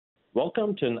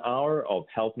Welcome to an hour of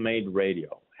Healthmade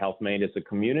Radio. Healthmade is a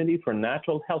community for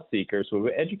natural health seekers where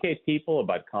we educate people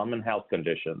about common health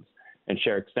conditions and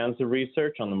share extensive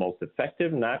research on the most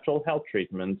effective natural health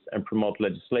treatments and promote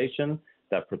legislation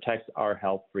that protects our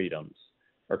health freedoms.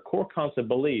 Our core concept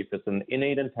belief is an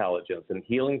innate intelligence and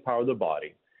healing power of the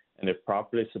body, and if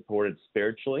properly supported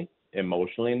spiritually,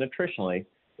 emotionally, and nutritionally,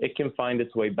 it can find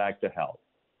its way back to health.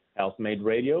 Healthmade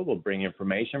Radio will bring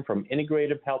information from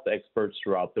integrative health experts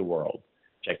throughout the world.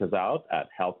 Check us out at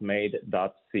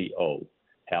healthmade.co.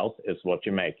 Health is what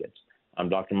you make it. I'm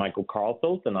Dr. Michael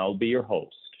Karlfeldt, and I'll be your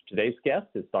host. Today's guest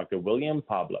is Dr. William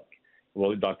Pawluk.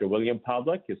 Dr. William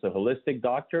Pawluk is a holistic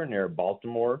doctor near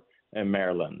Baltimore,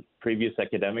 Maryland. Previous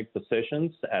academic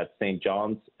positions at St.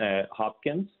 Johns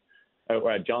Hopkins,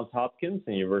 or at Johns Hopkins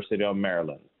and University of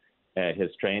Maryland.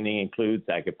 His training includes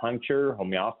acupuncture,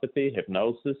 homeopathy,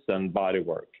 hypnosis, and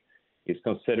bodywork. He's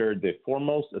considered the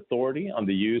foremost authority on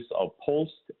the use of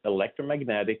pulsed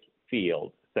electromagnetic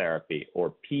field therapy,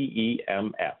 or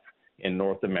PEMF, in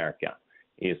North America.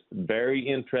 He is very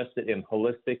interested in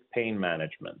holistic pain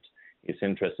management. He's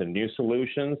interested in new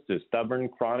solutions to stubborn,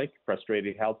 chronic,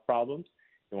 frustrating health problems.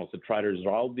 He wants to try to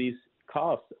resolve these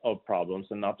cause of problems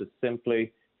and not to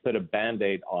simply put a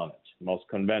Band-Aid on it. Most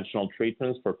conventional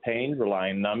treatments for pain rely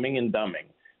on numbing and dumbing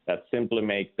that simply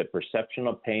make the perception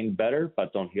of pain better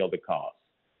but don't heal the cause.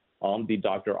 On the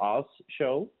Dr. Oz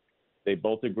show, they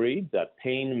both agreed that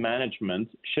pain management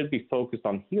should be focused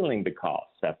on healing the cause.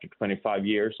 After 25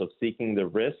 years of seeking the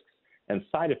risks and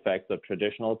side effects of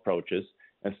traditional approaches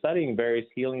and studying various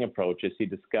healing approaches, he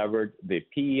discovered the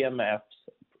PEMFs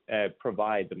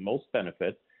provide the most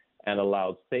benefit and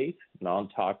allowed safe,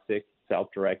 non-toxic,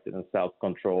 self-directed, and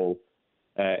self-control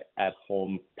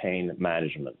at-home pain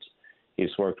management.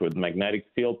 He's worked with magnetic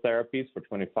field therapies for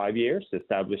 25 years,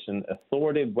 established an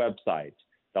authoritative website,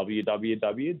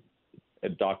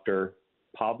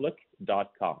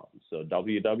 www.drpawluk.com. So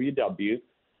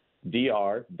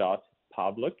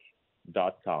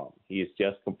www.dr.pawluk.com. He has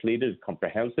just completed a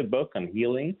comprehensive book on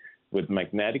healing with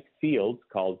magnetic fields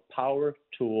called Power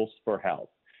Tools for Health.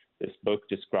 This book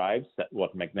describes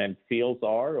what magnetic fields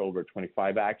are, over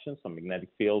 25 actions on magnetic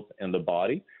fields in the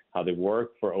body, how they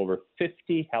work for over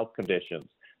 50 health conditions,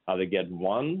 how they get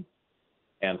one,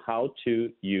 and how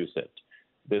to use it.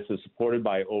 This is supported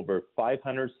by over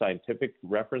 500 scientific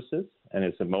references and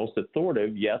is the most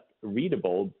authoritative yet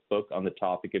readable book on the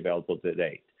topic available to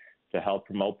date. To help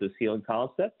promote this healing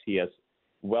concept, he has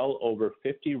well over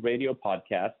 50 radio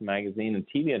podcasts, magazine, and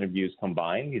TV interviews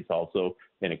combined. He's also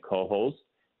been a co-host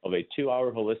of a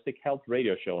 2-hour holistic health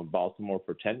radio show in Baltimore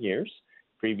for 10 years,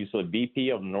 previously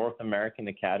VP of North American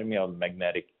Academy of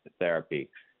Magnetic Therapy.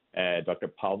 Dr.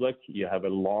 Pawluk, you have a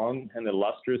long and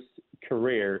illustrious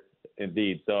career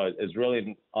indeed, so it's really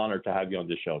an honor to have you on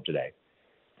the show today.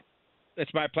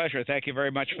 It's my pleasure. Thank you very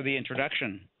much for the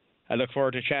introduction. I look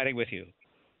forward to chatting with you.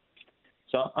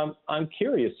 So I'm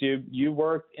curious, you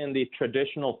worked in the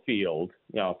traditional field,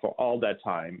 for all that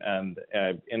time, and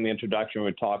in the introduction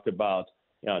we talked about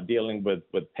dealing with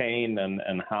pain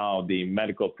and how the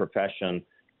medical profession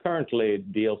currently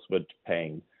deals with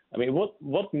pain. I mean,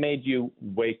 what made you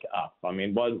wake up? I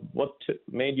mean, what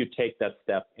made you take that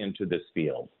step into this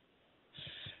field?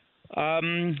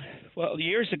 Well,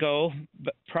 years ago,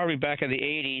 probably back in the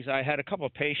 80s, I had a couple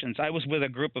of patients. I was with a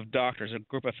group of doctors, a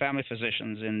group of family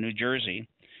physicians in New Jersey.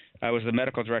 I was the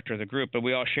medical director of the group, but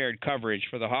we all shared coverage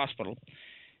for the hospital.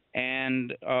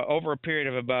 And over a period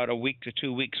of about a week to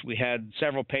 2 weeks, we had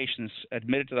several patients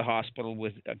admitted to the hospital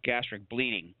with gastric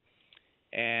bleeding,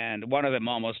 and one of them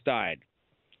almost died.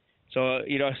 So,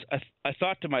 I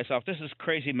thought to myself, this is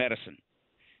crazy medicine,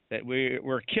 that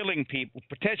we're killing people,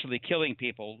 potentially killing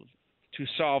people to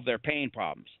solve their pain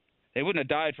problems. They wouldn't have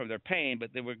died from their pain,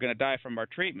 but they were going to die from our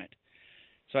treatment.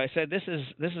 So I said, this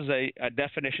is a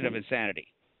definition of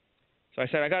insanity. So I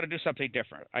said, I got to do something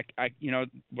different.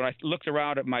 When I looked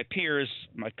around at my peers,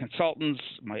 my consultants,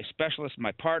 my specialists,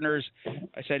 my partners,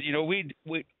 I said,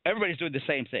 everybody's doing the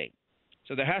same thing.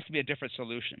 So there has to be a different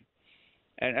solution.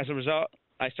 And as a result,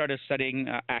 I started studying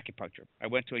acupuncture. I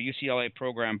went to a UCLA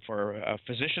program for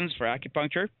physicians for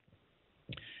acupuncture.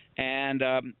 And,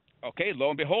 lo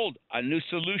and behold, a new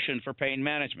solution for pain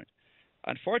management.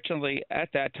 Unfortunately,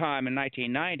 at that time in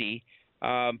 1990,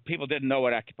 people didn't know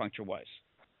what acupuncture was.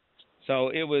 So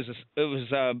it was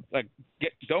like,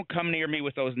 don't come near me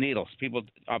with those needles. People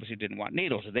obviously didn't want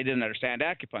needles. They didn't understand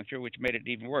acupuncture, which made it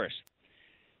even worse.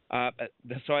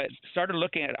 So I started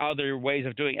looking at other ways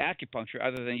of doing acupuncture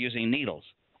other than using needles,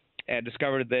 and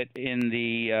discovered that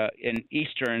in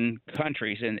Eastern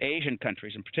countries, in Asian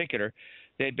countries in particular,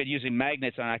 they'd been using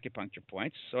magnets on acupuncture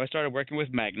points. So I started working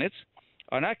with magnets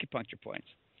on acupuncture points.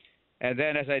 And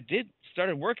then as I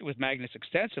started working with magnets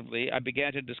extensively, I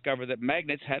began to discover that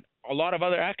magnets had a lot of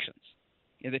other actions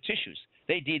in the tissues.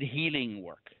 They did healing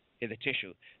work in the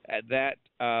tissue that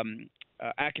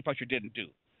acupuncture didn't do.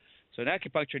 So an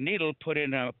acupuncture needle put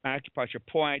in an acupuncture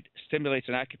point stimulates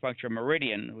an acupuncture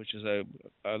meridian, which is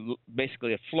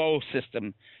basically a flow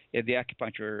system in the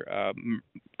acupuncture,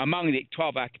 among the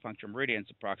 12 acupuncture meridians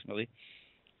approximately.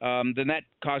 Then that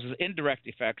causes indirect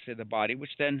effects in the body,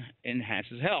 which then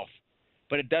enhances health.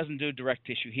 But it doesn't do direct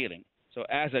tissue healing. So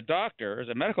as a doctor, as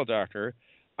a medical doctor,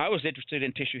 I was interested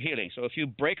in tissue healing. So if you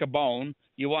break a bone,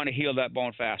 you want to heal that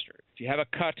bone faster. If you have a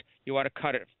cut, you want to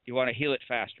cut it. You want to heal it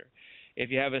faster. If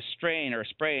you have a strain or a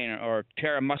sprain or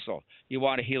tear a muscle, you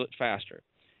want to heal it faster.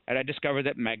 And I discovered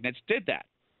that magnets did that.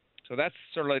 So that's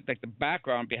sort of like the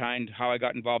background behind how I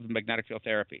got involved in magnetic field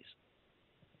therapies.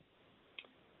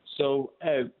 So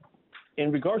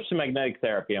in regards to magnetic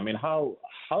therapy, I mean, how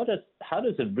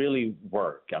does it really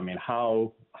work? I mean,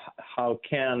 how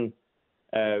can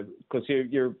because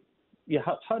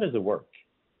how does it work?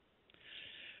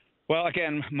 Well,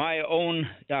 again, my own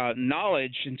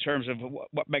knowledge in terms of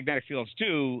what magnetic fields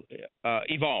do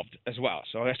evolved as well.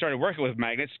 So I started working with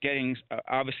magnets, getting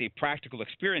obviously practical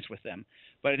experience with them,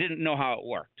 but I didn't know how it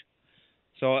worked.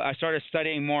 So I started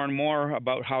studying more and more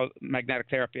about how magnetic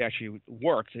therapy actually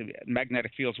works,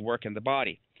 magnetic fields work in the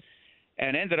body,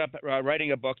 and ended up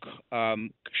writing a book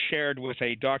shared with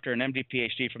a doctor, an MD,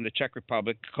 PhD from the Czech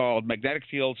Republic called Magnetic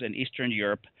Fields in Eastern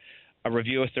Europe, a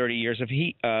review of 30 years of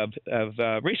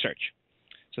research.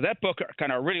 So that book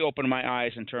kind of really opened my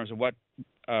eyes in terms of what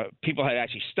people had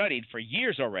actually studied for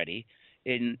years already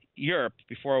in Europe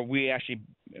before we actually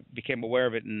became aware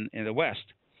of it in the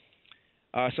West.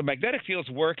 So magnetic fields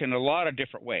work in a lot of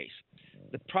different ways.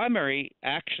 The primary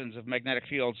actions of magnetic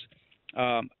fields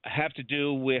have to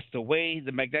do with the way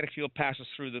the magnetic field passes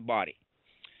through the body.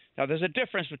 Now, there's a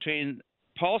difference between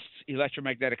pulsed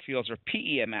electromagnetic fields, or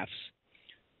PEMFs,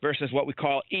 versus what we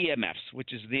call EMFs,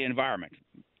 which is the environment,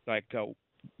 like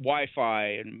Wi-Fi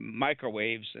and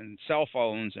microwaves and cell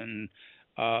phones and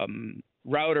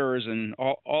routers and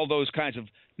all those kinds of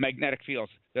magnetic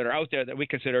fields that are out there that we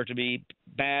consider to be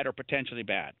bad or potentially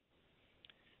bad.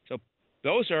 So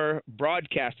those are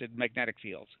broadcasted magnetic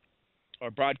fields, or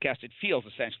broadcasted fields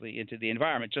essentially into the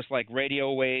environment, just like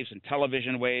radio waves and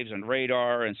television waves and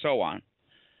radar and so on.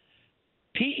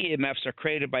 PEMFs are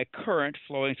created by current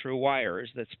flowing through wires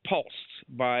that's pulsed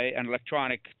by an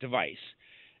electronic device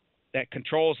that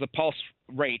controls the pulse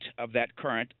rate of that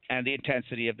current and the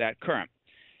intensity of that current.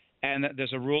 And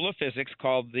there's a rule of physics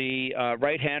called the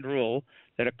right-hand rule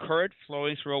that a current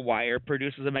flowing through a wire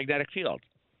produces a magnetic field.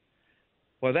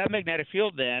 Well, that magnetic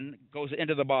field then goes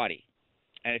into the body.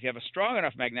 And if you have a strong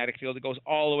enough magnetic field, it goes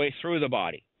all the way through the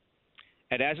body.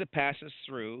 And as it passes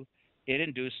through, it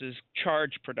induces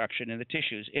charge production in the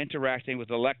tissues, interacting with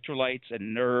electrolytes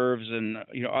and nerves and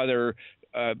other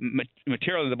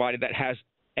material in the body that has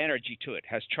energy to it,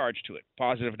 has charge to it,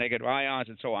 positive, negative ions,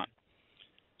 and so on.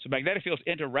 So magnetic fields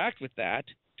interact with that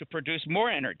to produce more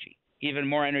energy, even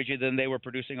more energy than they were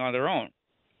producing on their own.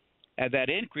 And that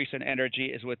increase in energy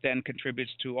is what then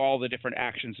contributes to all the different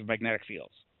actions of magnetic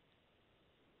fields.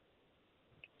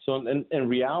 So in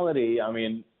reality, I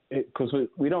mean, because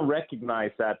we don't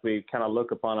recognize that, we kind of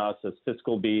look upon us as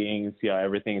physical beings,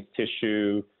 everything is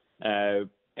tissue,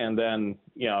 and then,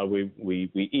 we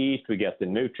eat, we get the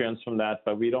nutrients from that,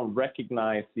 but we don't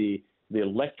recognize the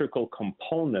electrical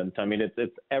component. I mean,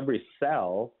 it's every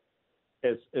cell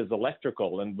is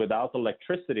electrical, and without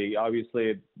electricity,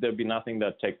 obviously, there'd be nothing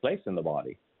that takes place in the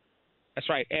body. That's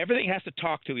right. Everything has to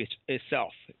talk to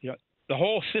itself. The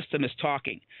whole system is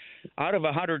talking. Out of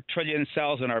 100 trillion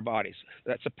cells in our bodies,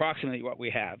 that's approximately what we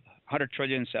have, 100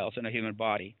 trillion cells in a human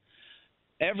body.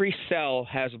 Every cell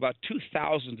has about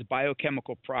 2,000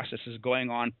 biochemical processes going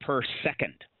on per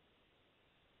second.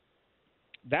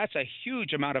 That's a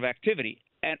huge amount of activity,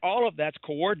 and all of that's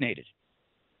coordinated.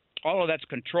 All of that's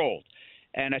controlled.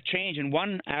 And a change in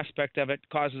one aspect of it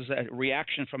causes a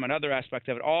reaction from another aspect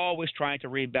of it, always trying to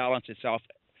rebalance itself,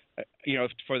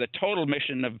 for the total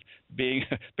mission of being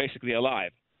basically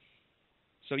alive.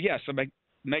 So yes,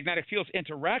 magnetic fields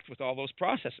interact with all those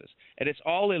processes, and it's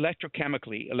all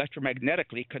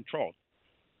electromagnetically controlled.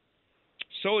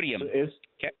 Sodium.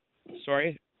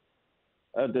 Sorry?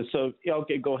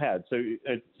 Okay, go ahead. So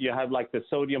you have like the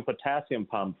sodium-potassium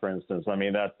pump, for instance. I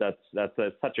mean, that's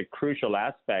such a crucial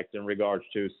aspect in regards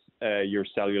to your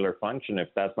cellular function. If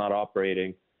that's not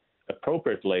operating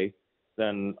appropriately,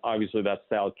 then obviously that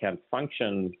cell can't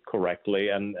function correctly,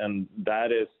 and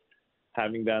that is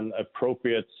having then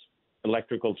appropriate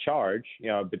electrical charge,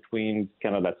 between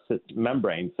kind of that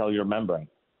membrane, cellular membrane.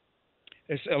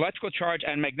 It's electrical charge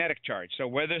and magnetic charge. So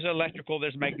where there's electrical,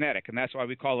 there's magnetic, and that's why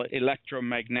we call it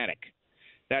electromagnetic.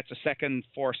 That's the second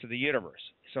force of the universe.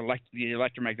 It's the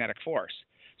electromagnetic force.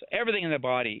 So everything in the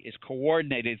body is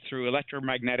coordinated through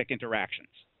electromagnetic interactions.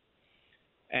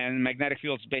 And magnetic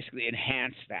fields basically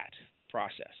enhance that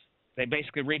process. They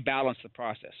basically rebalance the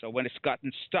process. So when it's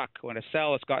gotten stuck, when a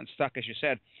cell has gotten stuck, as you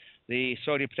said, the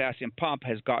sodium-potassium pump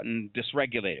has gotten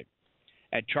dysregulated,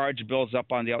 and charge builds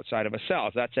up on the outside of a cell.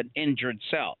 That's an injured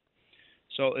cell.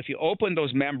 So if you open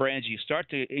those membranes, you start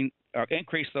to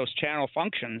increase those channel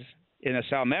functions in the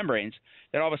cell membranes,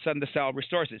 then all of a sudden the cell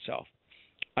restores itself,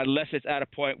 unless it's at a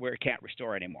point where it can't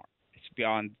restore anymore. It's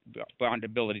beyond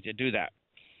ability to do that.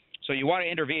 So you want to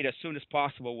intervene as soon as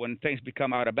possible when things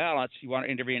become out of balance. You want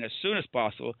to intervene as soon as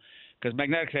possible because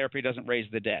magnetic therapy doesn't raise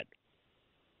the dead.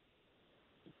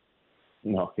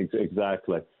 No,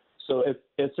 exactly. So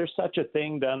is there such a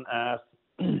thing then as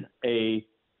a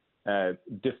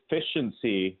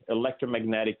deficiency,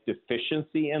 electromagnetic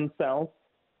deficiency in cells?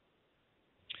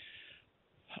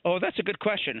 Oh, that's a good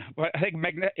question. I think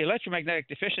electromagnetic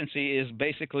deficiency is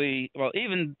basically, well,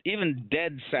 even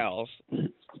dead cells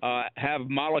have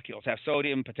molecules, have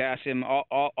sodium, potassium,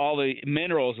 all the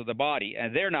minerals of the body,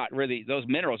 and they're not really, those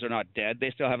minerals are not dead. They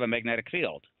still have a magnetic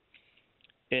field.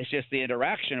 It's just the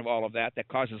interaction of all of that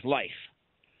causes life.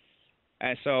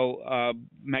 And so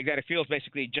magnetic fields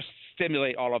basically just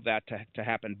stimulate all of that to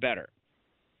happen better.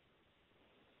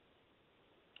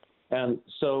 And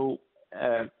so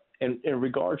in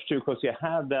regards to, because you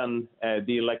have then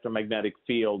the electromagnetic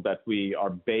field that we are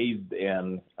bathed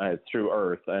in through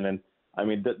Earth, and then, I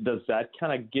mean, does that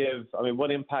kind of give, I mean,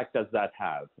 what impact does that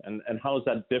have? And how is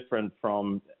that different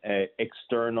from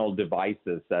external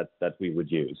devices that we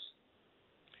would use?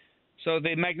 So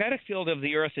the magnetic field of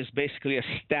the Earth is basically a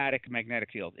static magnetic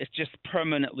field. It's just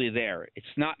permanently there. It's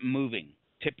not moving,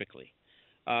 typically.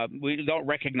 We don't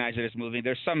recognize it as moving.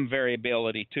 There's some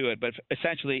variability to it, but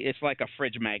essentially it's like a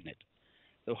fridge magnet.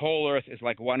 The whole Earth is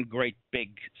like one great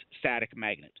big static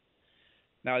magnet.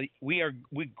 Now, we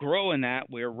grow in that.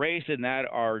 We're raised in that.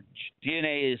 Our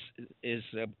DNA is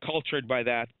cultured by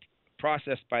that,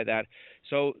 processed by that.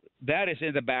 So that is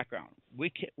in the background.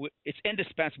 It's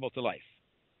indispensable to life.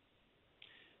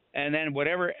 And then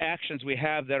whatever actions we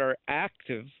have that are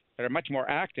active, that are much more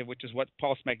active, which is what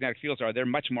pulse magnetic fields are, they're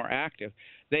much more active.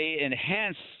 They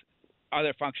enhance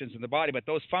other functions in the body, but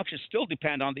those functions still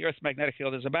depend on the Earth's magnetic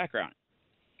field as a background.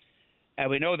 And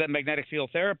we know that magnetic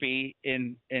field therapy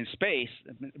in space,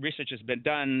 research has been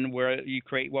done where you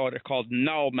create what are called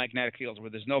null magnetic fields, where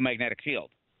there's no magnetic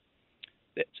field.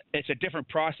 It's a different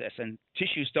process, and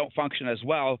tissues don't function as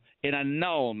well in a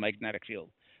null magnetic field.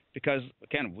 Because,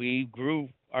 again,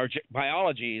 our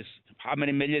biology is how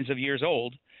many millions of years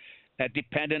old,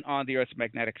 dependent on the Earth's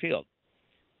magnetic field.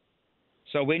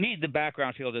 So we need the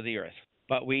background field of the Earth,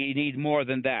 but we need more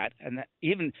than that. And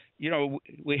even,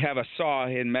 we have a saw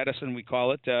in medicine, we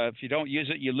call it. If you don't use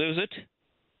it, you lose it.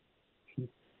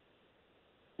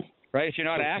 Right? If you're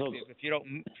not active, if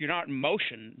you're not in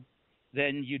motion,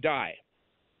 then you die.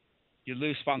 You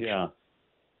lose function. Yeah.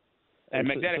 And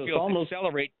magnetic fields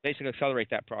basically accelerate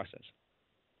that process.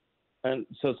 And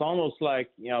so it's almost like,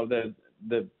 being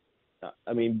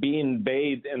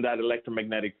bathed in that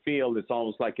electromagnetic field, it's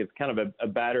almost like it's kind of a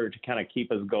battery to kind of keep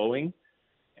us going.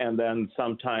 And then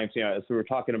sometimes, as we were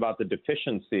talking about the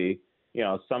deficiency,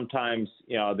 sometimes,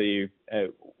 we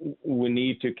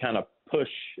need to kind of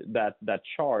push that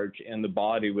charge in the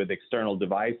body with external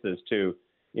devices to,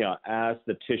 as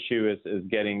the tissue is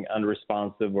getting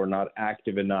unresponsive or not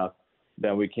active enough,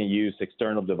 then we can use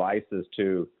external devices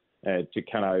to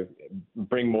kind of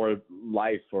bring more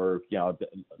life or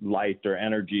light or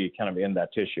energy kind of in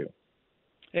that tissue.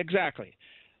 Exactly.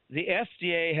 The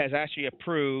FDA has actually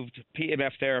approved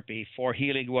PEMF therapy for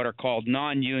healing what are called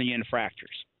non-union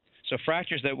fractures. So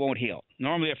fractures that won't heal.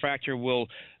 Normally a fracture will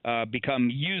become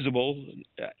usable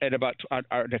at about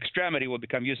an extremity will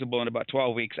become usable in about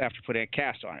 12 weeks after putting a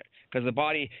cast on it, because the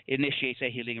body initiates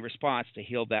a healing response to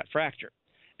heal that fracture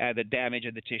and the damage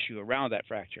of the tissue around that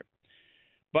fracture.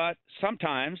 But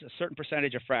sometimes a certain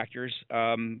percentage of fractures,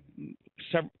 1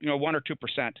 or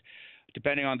 2%,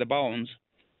 depending on the bones,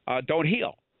 don't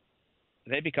heal.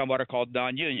 They become what are called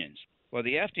non-unions. Well,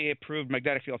 the FDA approved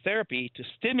magnetic field therapy to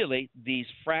stimulate these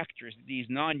fractures, these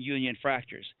non-union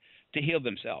fractures, to heal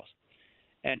themselves.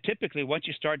 And typically, once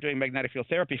you start doing magnetic field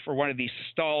therapy for one of these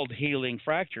stalled healing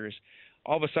fractures,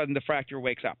 all of a sudden the fracture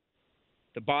wakes up.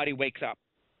 The body wakes up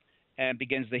and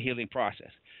begins the healing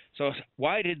process. So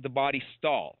why did the body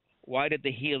stall? why did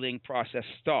the healing process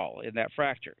stall in that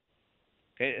fracture?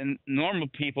 Okay, and normal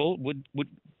people would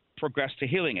progress to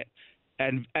healing it,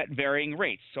 and at varying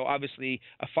rates. So obviously,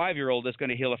 a 5-year-old is going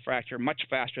to heal a fracture much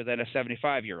faster than a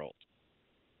 75-year-old.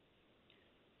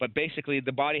 But basically,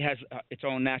 the body has its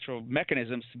own natural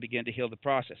mechanisms to begin to heal the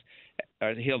process,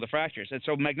 to heal the fractures. And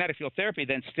so magnetic field therapy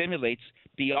then stimulates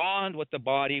beyond what the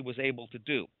body was able to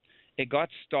do. It got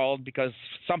stalled because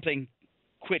something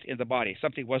quit in the body.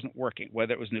 Something wasn't working,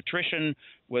 whether it was nutrition,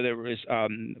 whether it was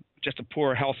just a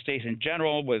poor health state in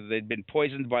general, whether they'd been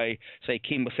poisoned by, say,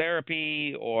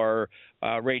 chemotherapy or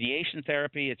radiation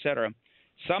therapy, etc.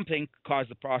 Something caused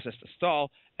the process to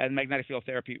stall, and magnetic field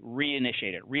therapy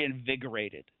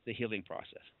reinvigorated the healing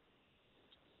process.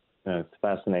 It's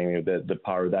fascinating, the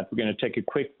power of that. We're going to take a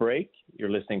quick break. You're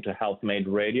listening to Healthmade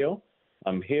Radio.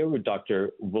 I'm here with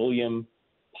Dr. William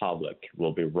Pawluk.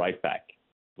 We'll be right back.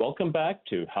 Welcome back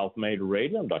to Healthmade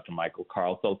Radio. I'm Dr. Michael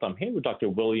Karlfeldt. I'm here with Dr.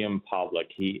 William Pawluk.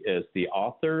 He is the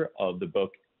author of the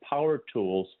book Power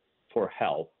Tools for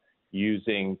Health,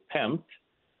 using PEMF,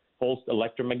 pulsed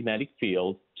electromagnetic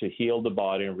field, to heal the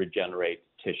body and regenerate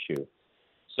tissue.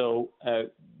 So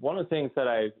one of the things that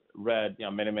I read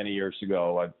many years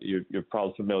ago, you're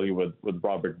probably familiar with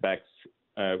Robert Beck's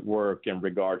work in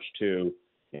regards to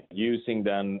using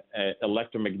then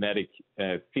electromagnetic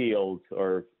fields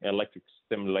or electric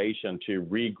stimulation to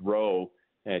regrow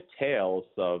tails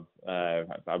of,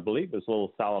 I believe it's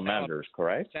little salamanders,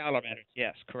 correct? Salamanders,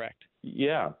 yes, correct.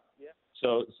 Yeah.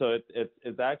 So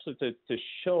it's actually to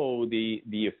show the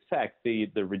effect, the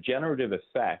regenerative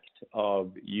effect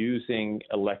of using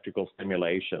electrical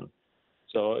stimulation.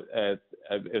 So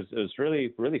it's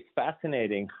really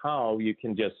fascinating how you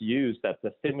can just use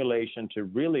the stimulation to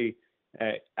really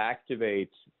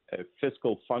activate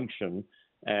physical function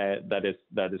that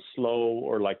is slow,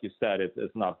 or like you said,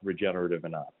 it's not regenerative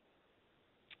enough.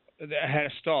 It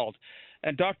has stalled.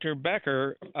 And Dr.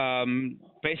 Becker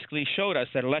basically showed us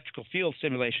that electrical field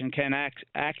stimulation can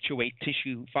actuate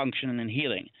tissue function and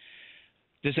healing.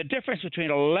 There's a difference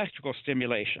between electrical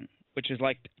stimulation, which is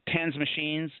like TENS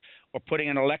machines, or putting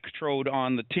an electrode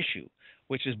on the tissue,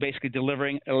 which is basically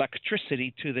delivering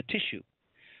electricity to the tissue.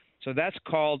 So that's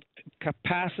called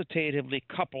capacitively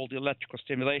coupled electrical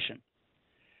stimulation.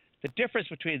 The difference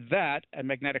between that and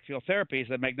magnetic field therapy is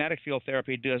that magnetic field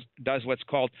therapy does what's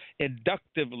called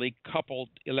inductively coupled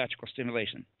electrical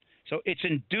stimulation. So it's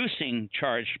inducing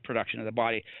charge production in the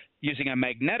body using a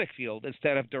magnetic field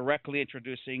instead of directly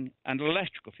introducing an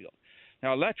electrical field.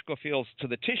 Now, electrical fields to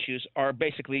the tissues are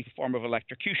basically a form of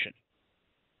electrocution.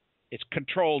 It's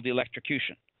controlled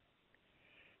electrocution.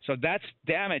 So that's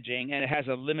damaging, and it has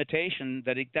a limitation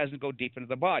that it doesn't go deep into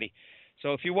the body.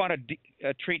 So if you want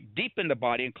to treat deep in the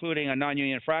body, including a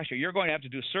non-union fracture, you're going to have to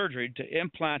do surgery to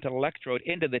implant an electrode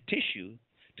into the tissue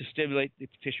to stimulate the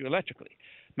tissue electrically.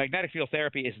 Magnetic field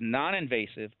therapy is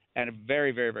non-invasive and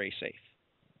very, very, very safe.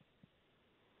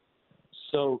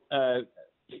 So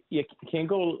you can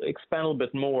go expand a little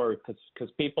bit more,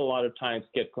 because people a lot of times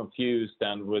get confused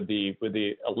and with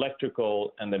the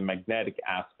electrical and the magnetic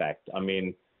aspect. I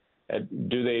mean,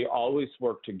 do they always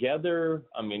work together?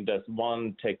 I mean, does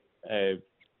one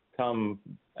come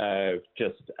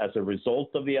just as a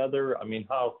result of the other? I mean,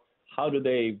 how do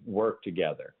they work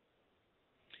together?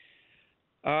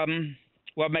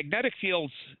 Well, magnetic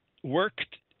fields work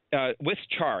with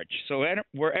charge. So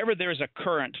wherever there's a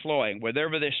current flowing,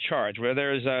 wherever there's charge, where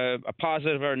there's a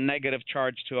positive or negative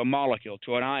charge to a molecule,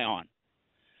 to an ion,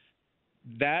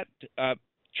 that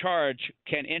charge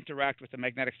can interact with the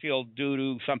magnetic field due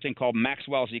to something called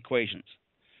Maxwell's equations.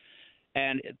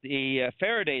 And the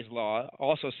Faraday's law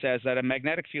also says that a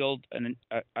magnetic field,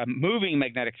 a moving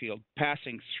magnetic field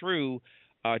passing through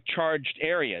charged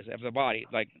areas of the body,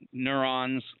 like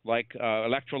neurons, like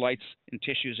electrolytes in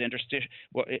tissues,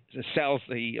 the cells,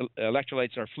 the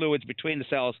electrolytes are fluids between the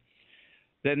cells,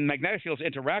 then magnetic fields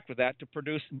interact with that to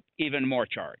produce even more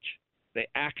charge. They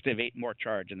activate more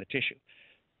charge in the tissue.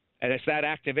 And it's that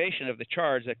activation of the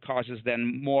charge that causes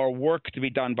then more work to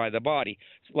be done by the body,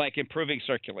 like improving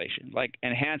circulation, like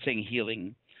enhancing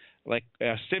healing, like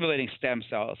stimulating stem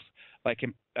cells, like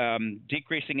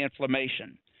decreasing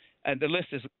inflammation. And the list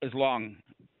is long.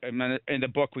 In the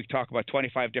book, we talk about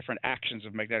 25 different actions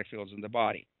of magnetic fields in the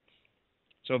body.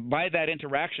 So by that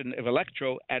interaction of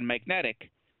electro and magnetic,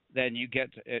 then you get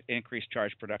increased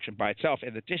charge production by itself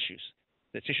in the tissues.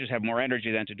 The tissues have more energy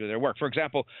then to do their work. For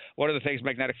example, one of the things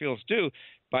magnetic fields do,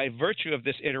 by virtue of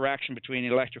this interaction between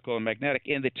electrical and magnetic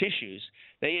in the tissues,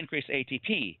 they increase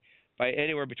ATP by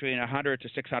anywhere between 100 to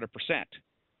 600%.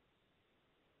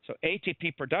 So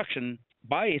ATP production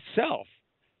by itself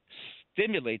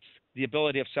stimulates the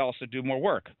ability of cells to do more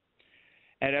work.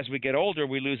 And as we get older,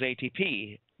 we lose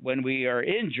ATP. When we are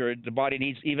injured, the body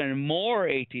needs even more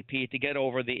ATP to get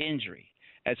over the injury.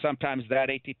 And sometimes that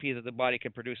ATP that the body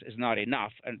can produce is not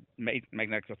enough, and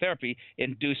magnetic field therapy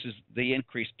induces the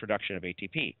increased production of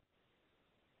ATP.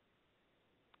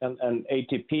 And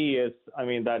ATP is, I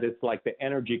mean, that is like the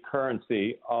energy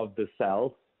currency of the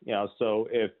cells. So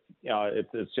if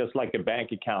it's just like a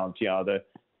bank account. The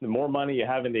more money you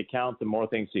have in the account, the more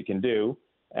things you can do.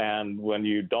 And when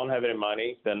you don't have any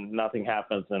money, then nothing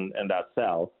happens in that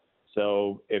cell.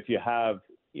 So if you have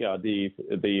the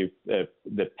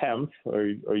PEMF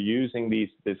or using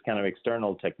this kind of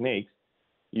external techniques,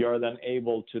 you're then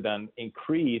able to then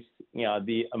increase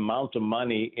the amount of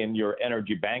money in your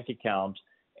energy bank account,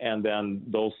 and then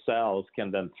those cells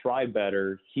can then thrive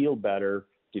better, heal better,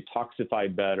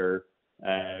 detoxify better,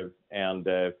 and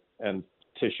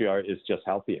tissue is just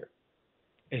healthier.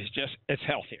 It's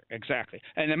healthier, exactly.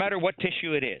 And no matter what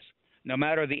tissue it is, no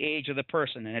matter the age of the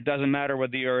person, and it doesn't matter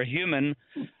whether you're a human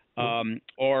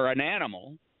or an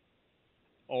animal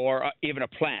or even a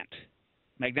plant,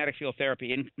 magnetic field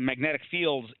therapy, magnetic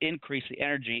fields increase the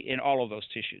energy in all of those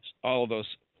tissues, all of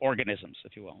those organisms,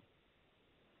 if you will.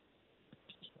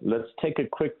 Let's take a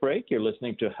quick break. You're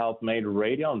listening to Healthmade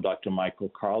Radio. I'm Dr. Michael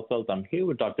Karlfeldt. I'm here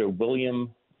with Dr.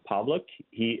 William Pawluk.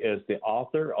 He is the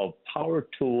author of Power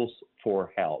Tools for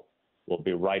Health. We'll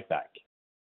be right back.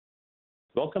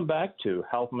 Welcome back to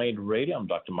Healthmade Radio. I'm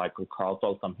Dr. Michael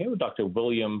Karlfeldt. I'm here with Dr.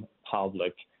 William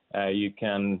Pawluk. You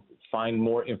can find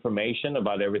more information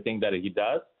about everything that he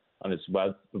does on his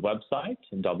website,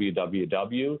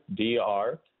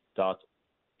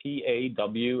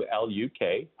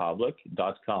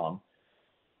 www.pawluk.com.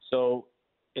 So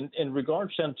in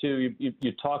regards to,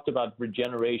 you talked about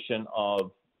regeneration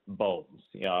of bones,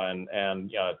 and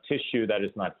tissue that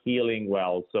is not healing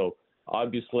well. So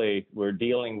obviously we're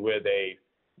dealing with a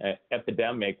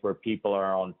epidemic where people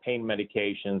are on pain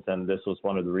medications, and this was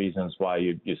one of the reasons why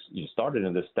you started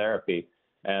in this therapy.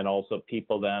 And also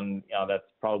people then, that's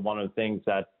probably one of the things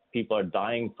that people are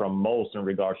dying from most in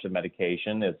regards to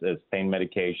medication is pain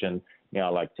medication,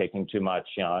 like taking too much,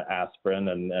 aspirin,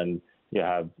 and you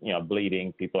have,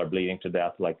 bleeding. People are bleeding to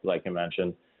death, like you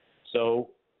mentioned. So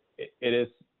it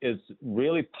is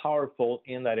really powerful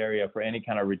in that area for any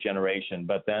kind of regeneration.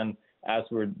 But then, as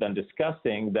we're then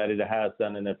discussing, that it has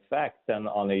then an effect then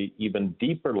on a even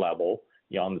deeper level,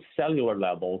 on the cellular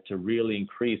level, to really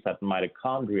increase that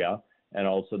mitochondria, and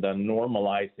also then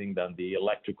normalizing then the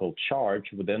electrical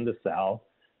charge within the cell.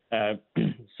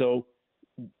 So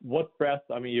what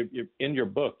breadth, I mean, you're in your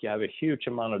book, you have a huge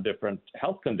amount of different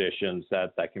health conditions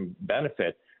that can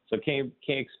benefit. So can you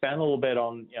expand a little bit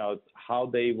on, how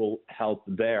they will help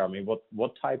there? I mean,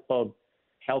 what type of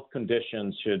health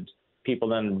conditions should people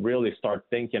then really start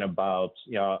thinking about,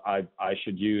 I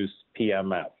should use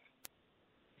PEMF?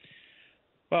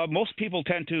 Well, most people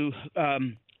tend to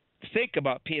think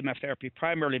about PEMF therapy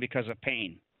primarily because of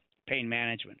pain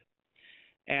management.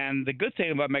 And the good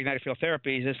thing about magnetic field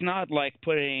therapy is it's not like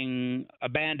putting a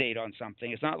Band-Aid on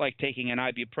something. It's not like taking an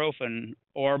ibuprofen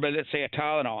or, let's say, a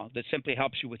Tylenol that simply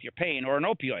helps you with your pain, or an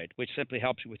opioid, which simply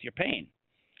helps you with your pain.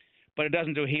 But it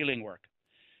doesn't do healing work.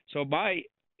 So my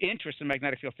interest in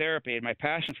magnetic field therapy and my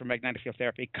passion for magnetic field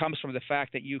therapy comes from the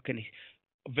fact that you can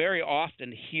very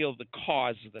often heal the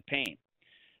cause of the pain.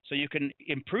 So you can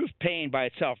improve pain by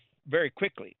itself very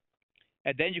quickly,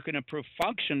 and then you can improve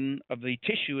function of the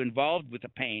tissue involved with the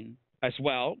pain as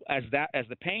well as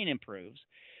the pain improves.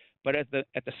 But at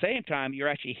the same time, you're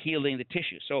actually healing the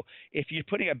tissue. So if you're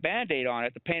putting a Band-Aid on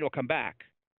it, the pain will come back.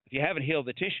 If you haven't healed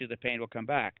the tissue, the pain will come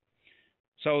back.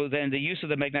 So then the use of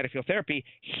the magnetic field therapy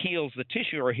heals the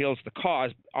tissue, or heals the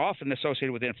cause, often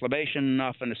associated with inflammation,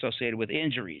 often associated with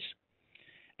injuries.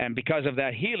 And because of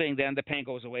that healing, then the pain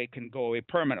goes away, can go away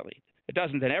permanently. It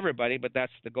doesn't in everybody, but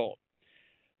that's the goal.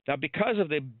 Now, because of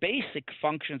the basic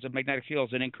functions of magnetic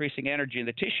fields in increasing energy in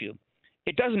the tissue,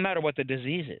 it doesn't matter what the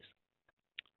disease is.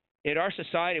 In our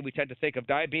society, we tend to think of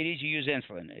diabetes, you use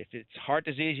insulin. If it's heart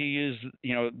disease, you use,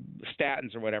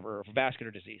 statins or whatever, or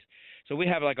vascular disease. So we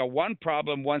have like a one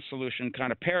problem, one solution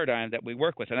kind of paradigm that we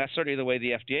work with, and that's certainly the way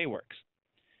the FDA works.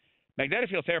 Magnetic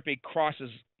field therapy crosses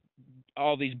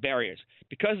all these barriers.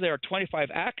 Because there are 25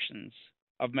 actions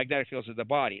of magnetic fields in the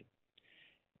body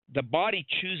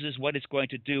chooses what it's going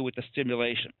to do with the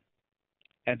stimulation.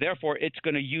 And therefore, it's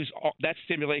going to use that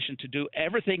stimulation to do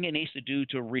everything it needs to do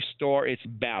to restore its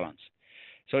balance.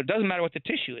 So it doesn't matter what the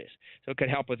tissue is. So it can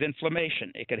help with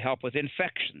inflammation. It can help with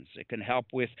infections. It can help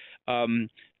with,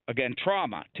 again,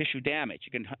 trauma, tissue damage.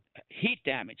 It can heat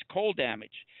damage, cold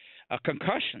damage,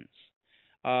 concussions,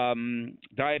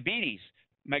 diabetes,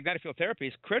 magnetic field therapy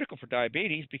is critical for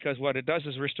diabetes because what it does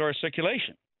is restore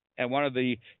circulation. And one of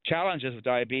the challenges of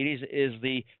diabetes is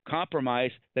the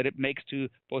compromise that it makes to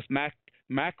both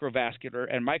macrovascular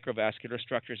and microvascular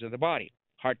structures of the body,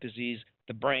 heart disease,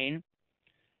 the brain.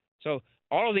 So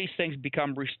all of these things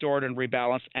become restored and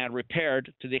rebalanced and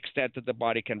repaired to the extent that the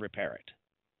body can repair it.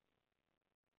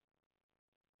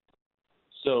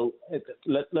 So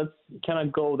let's kind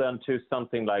of go then to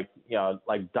something like,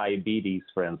 like diabetes,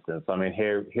 for instance. I mean,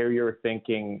 here you're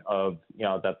thinking of,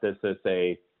 that this is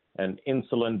an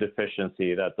insulin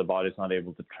deficiency, that the body's not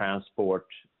able to transport,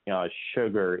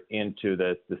 sugar into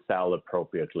the cell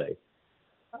appropriately.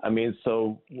 I mean,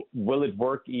 so will it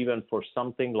work even for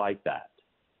something like that?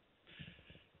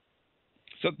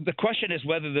 So the question is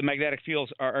whether the magnetic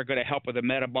fields are going to help with the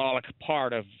metabolic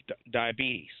part of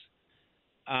diabetes.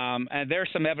 And there's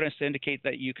some evidence to indicate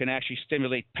that you can actually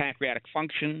stimulate pancreatic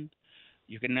function.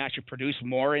 You can actually produce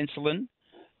more insulin.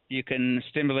 You can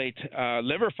stimulate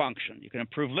liver function. You can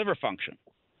improve liver function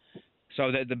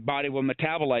so that the body will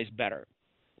metabolize better.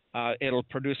 It'll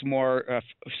produce more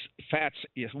fats.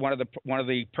 One of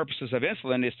the purposes of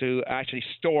insulin is to actually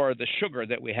store the sugar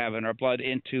that we have in our blood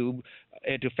into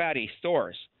fatty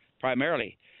stores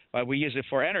primarily. We use it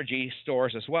for energy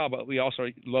stores as well, but we also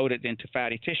load it into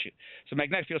fatty tissue. So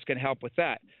magnetic fields can help with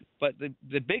that. But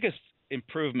the biggest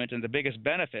improvement and the biggest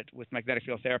benefit with magnetic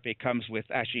field therapy comes with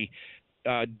actually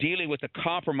dealing with the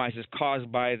compromises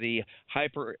caused by the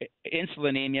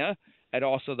hyperinsulinemia and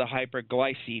also the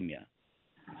hyperglycemia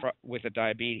with the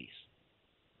diabetes.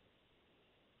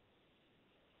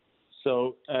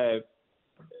 So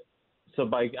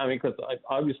because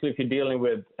obviously if you're dealing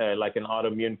with like an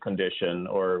autoimmune condition,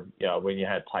 or when you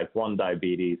had type 1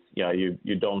 diabetes,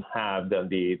 you don't have then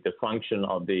the function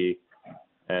of the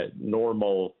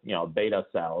normal beta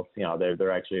cells.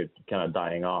 They're actually kind of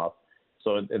dying off.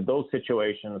 So in those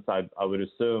situations, I would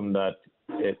assume that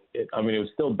it would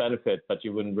still benefit, but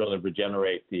you wouldn't really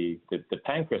regenerate the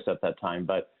pancreas at that time.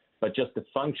 But just the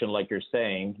function, like you're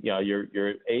saying,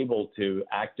 you're able to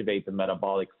activate the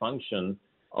metabolic function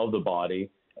of the body,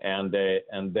 and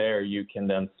there you can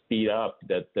then speed up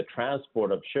the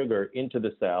transport of sugar into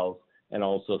the cells, and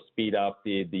also speed up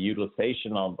the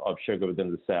utilization of sugar within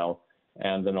the cell,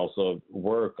 and then also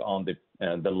work on the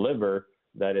liver,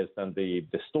 that is then the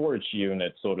storage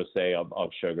unit, so to say, of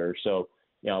sugar. So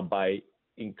by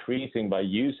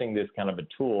using this kind of a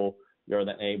tool, you're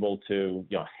then able to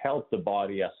help the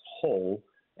body as a whole,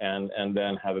 and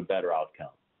then have a better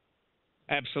outcome.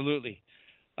 Absolutely.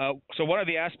 So one of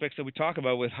the aspects that we talk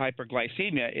about with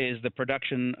hyperglycemia is the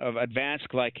production of advanced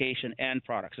glycation end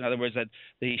products. In other words, that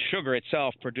the sugar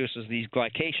itself produces these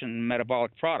glycation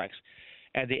metabolic products,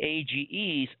 and the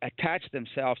AGEs attach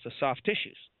themselves to soft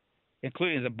tissues,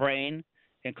 including the brain,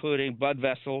 including blood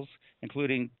vessels,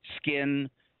 including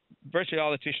skin, virtually all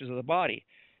the tissues of the body.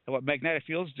 And what magnetic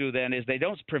fields do then is they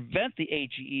don't prevent the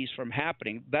AGEs from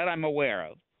happening, that I'm aware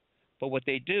of, but what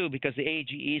they do, because the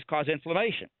AGEs cause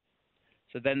inflammation.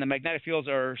 So then the magnetic fields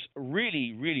are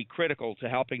really, really critical to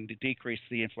helping to decrease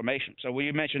the inflammation. So when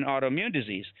you mentioned autoimmune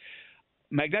disease,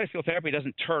 magnetic field therapy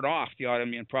doesn't turn off the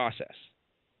autoimmune process.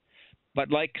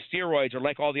 But like steroids or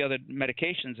like all the other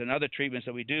medications and other treatments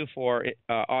that we do for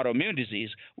autoimmune disease,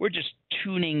 we're just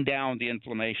tuning down the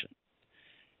inflammation.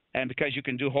 And because you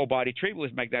can do whole body treatment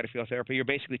with magnetic field therapy, you're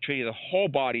basically treating the whole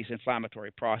body's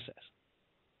inflammatory process.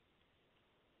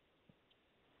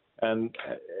 And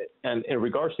in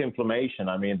regards to inflammation,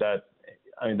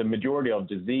 the majority of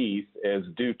disease is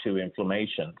due to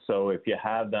inflammation. So if you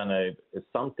have then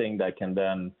something that can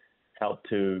then help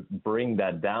to bring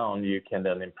that down, you can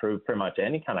then improve pretty much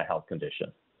any kind of health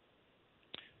condition.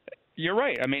 You're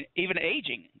right. Even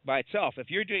aging by itself, if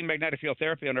you're doing magnetic field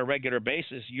therapy on a regular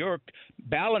basis, you're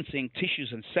balancing tissues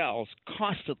and cells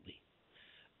constantly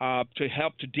to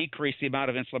help to decrease the amount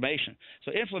of inflammation.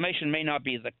 So inflammation may not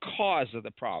be the cause of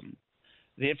the problem.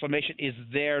 The inflammation is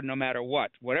there no matter what,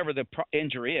 whatever the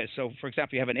injury is. So, for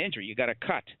example, you have an injury, you got a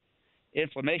cut.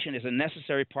 Inflammation is a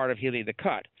necessary part of healing the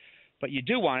cut, but you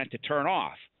do want it to turn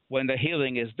off. When the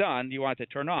healing is done, you want it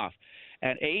to turn off.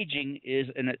 And aging is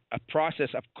a process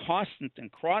of constant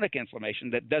and chronic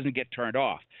inflammation that doesn't get turned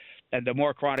off. And the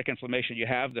more chronic inflammation you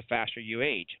have, the faster you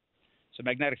age. So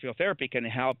magnetic field therapy can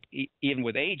help even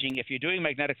with aging if you're doing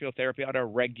magnetic field therapy on a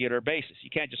regular basis. You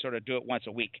can't just sort of do it once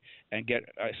a week and get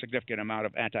a significant amount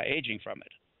of anti-aging from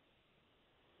it.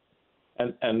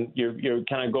 And you're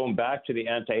kind of going back to the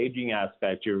anti-aging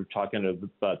aspect. You're talking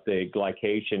about the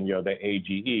glycation, the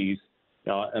AGEs,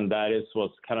 and that is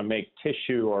what's kind of make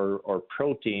tissue or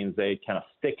proteins, they kind of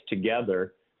stick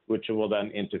together, which will then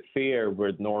interfere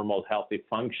with normal healthy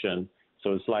function.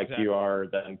 So it's like Exactly. you are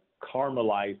then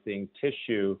caramelizing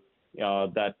tissue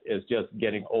that is just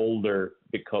getting older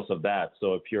because of that.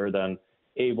 So if you're then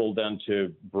able then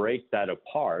to break that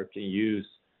apart and use,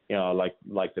 like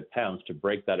the PEMF to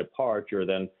break that apart, you're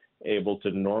then able to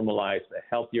normalize a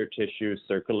healthier tissue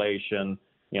circulation.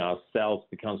 Cells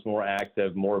becomes more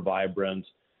active, more vibrant,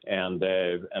 and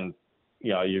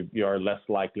you are less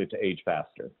likely to age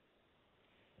faster.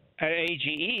 And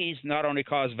AGEs not only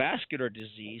cause vascular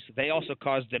disease, they also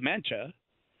cause dementia.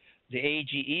 The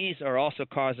AGEs are also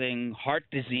causing heart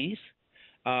disease,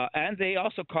 and they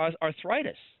also cause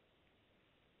arthritis.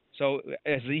 So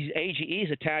as these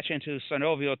AGEs attach into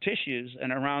synovial tissues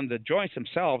and around the joints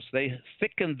themselves, they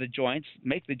thicken the joints,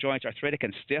 make the joints arthritic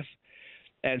and stiff.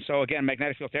 And so, again,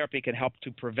 magnetic field therapy can help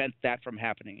to prevent that from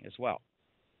happening as well.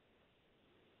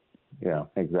 Yeah,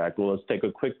 exactly. Well, let's take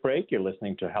a quick break. You're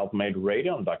listening to Healthmade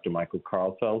Radio. I'm Dr. Michael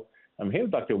Karlfeldt. I'm here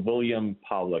with Dr. William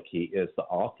Pawluk. He is the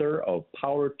author of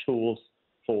Power Tools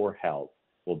for Health.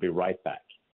 We'll be right back.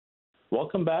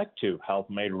 Welcome back to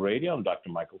Healthmade Radio. I'm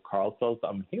Dr. Michael Karlfeldt.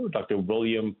 I'm here with Dr.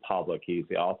 William Pawluk. He's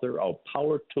the author of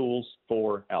Power Tools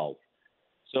for Health.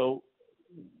 So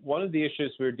one of the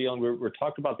issues we're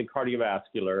talking about the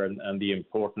cardiovascular and the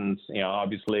importance,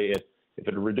 obviously if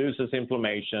it reduces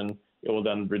inflammation, it will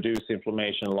then reduce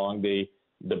inflammation along the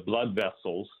blood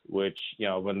vessels, which,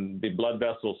 when the blood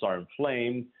vessels are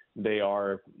inflamed, they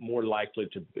are more likely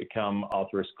to become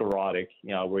atherosclerotic,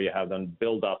 where you have then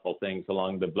buildup of things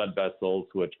along the blood vessels,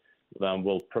 which then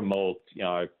will promote,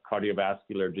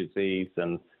 cardiovascular disease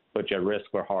and put you at risk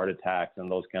for heart attacks and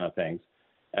those kind of things.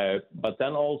 But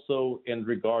then also in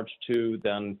regards to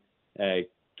then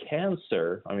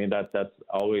cancer, I mean, that's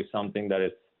always something that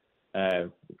is,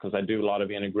 because I do a lot of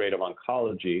integrative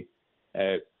oncology,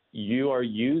 you are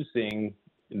using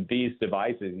these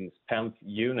devices, these PEMF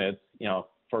units,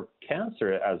 for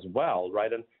cancer as well,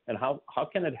 right? And how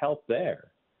can it help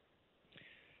there?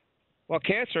 Well,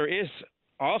 cancer is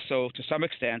also, to some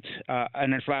extent,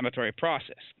 an inflammatory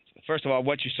process. First of all,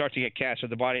 once you start to get cancer,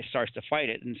 the body starts to fight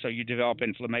it, and so you develop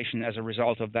inflammation as a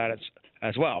result of that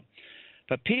as well.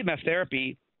 But PEMF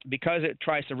therapy, because it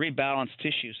tries to rebalance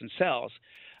tissues and cells,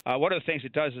 one of the things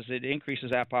it does is it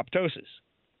increases apoptosis.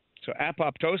 So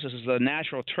apoptosis is the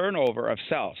natural turnover of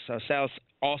cells. So cells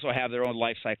also have their own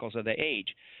life cycles as they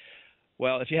age.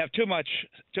 Well, if you have too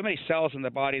many cells in the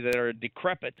body that are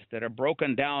decrepit, that are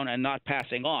broken down and not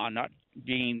passing on, not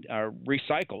being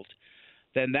recycled,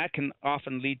 then that can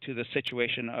often lead to the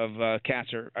situation of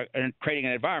cancer and creating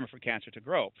an environment for cancer to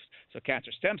grow. So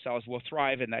cancer stem cells will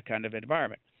thrive in that kind of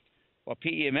environment. Well,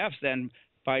 PEMFs then,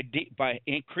 by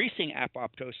increasing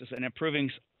apoptosis and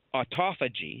improving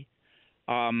autophagy,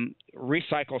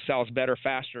 recycle cells better,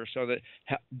 faster, so that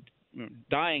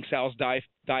dying cells die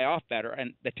off better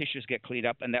and the tissues get cleaned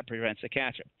up, and that prevents the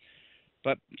cancer.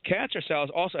 But cancer cells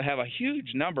also have a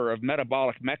huge number of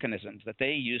metabolic mechanisms that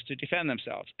they use to defend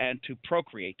themselves and to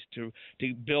procreate, to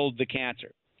build the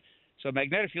cancer. So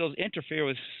magnetic fields interfere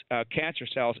with cancer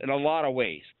cells in a lot of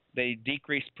ways. They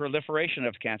decrease proliferation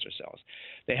of cancer cells.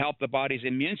 They help the body's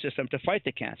immune system to fight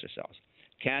the cancer cells.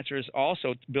 Cancers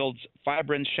also builds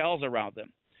fibrin shells around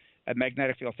them. And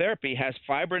magnetic field therapy has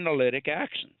fibrinolytic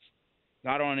actions,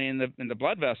 not only in the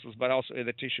blood vessels, but also in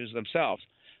the tissues themselves.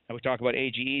 And we talk about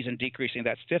AGEs and decreasing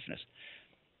that stiffness.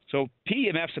 So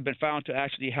PEMFs have been found to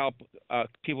actually help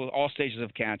people with all stages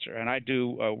of cancer. And I do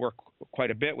work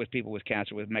quite a bit with people with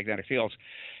cancer with magnetic fields.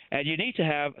 And you need to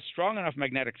have strong enough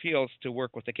magnetic fields to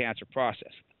work with the cancer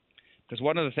process. Because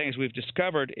one of the things we've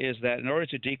discovered is that in order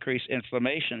to decrease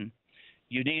inflammation,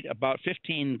 you need about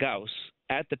 15 Gauss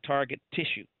at the target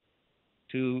tissue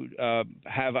to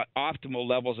have optimal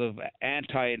levels of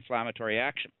anti-inflammatory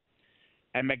action.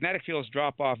 And magnetic fields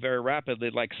drop off very rapidly,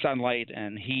 like sunlight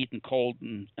and heat and cold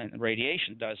and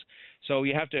radiation does. So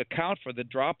you have to account for the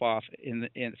drop-off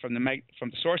from the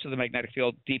source of the magnetic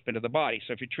field deep into the body.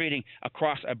 So if you're treating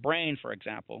across a brain, for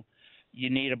example, you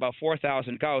need about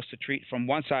 4,000 Gauss to treat from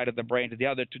one side of the brain to the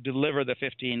other to deliver the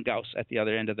 15 Gauss at the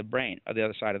other end of the brain, or the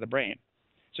other side of the brain.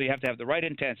 So you have to have the right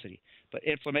intensity. But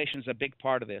inflammation is a big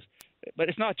part of this. But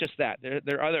it's not just that.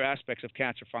 There are other aspects of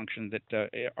cancer function that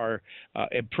are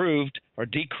improved or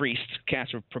decreased.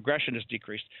 Cancer progression is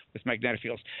decreased with magnetic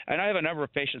fields. And I have a number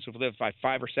of patients who've lived by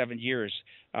 5 or 7 years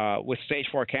with stage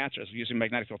 4 cancers using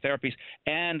magnetic field therapies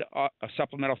and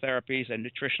supplemental therapies and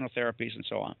nutritional therapies and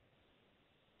so on.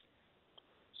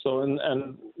 So,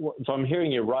 and if I'm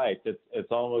hearing you right,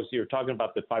 it's almost, you're talking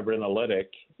about the fibrinolytic,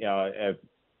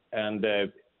 and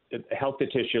healthy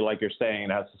tissue, like you're saying,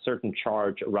 has a certain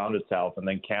charge around itself, and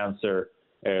then cancer,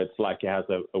 it's like it has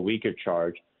a weaker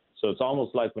charge. So it's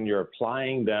almost like when you're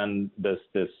applying then this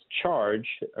charge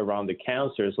around the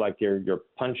cancer, it's like you're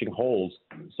punching holes,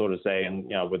 so to say, and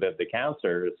with the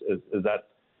cancer. Is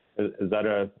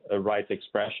that a right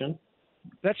expression?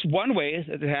 That's one way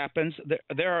that it happens.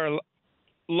 There are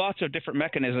lots of different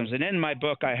mechanisms, and in my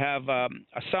book I have a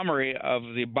summary of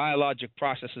the biologic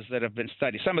processes that have been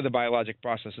studied. Some of the biologic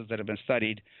processes that have been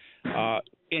studied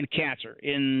in cancer,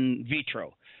 in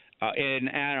vitro, in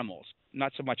animals.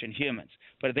 Not so much in humans,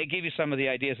 but they give you some of the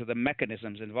ideas of the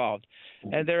mechanisms involved,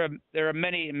 and there are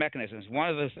many mechanisms.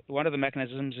 One of the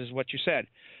mechanisms is what you said,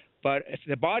 but if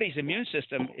the body's immune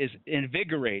system is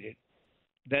invigorated,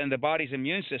 then the body's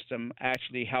immune system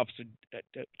actually helps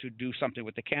to do something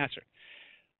with the cancer.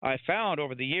 I found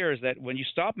over the years that when you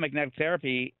stop magnetic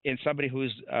therapy in somebody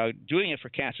who's doing it for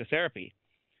cancer therapy,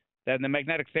 then the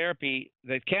magnetic therapy,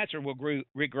 the cancer will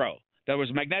regrow. In other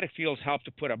words, magnetic fields help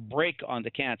to put a brake on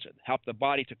the cancer, help the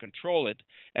body to control it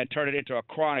and turn it into a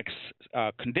chronic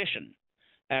condition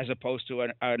as opposed to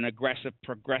an aggressive,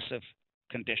 progressive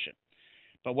condition.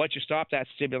 But once you stop that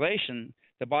stimulation,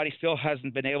 the body still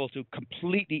hasn't been able to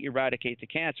completely eradicate the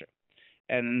cancer.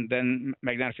 And then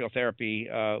magnetic field therapy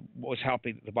was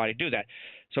helping the body do that.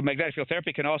 So magnetic field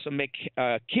therapy can also make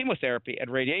chemotherapy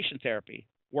and radiation therapy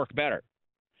work better.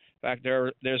 In fact,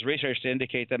 there's research to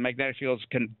indicate that magnetic fields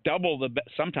can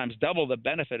sometimes double the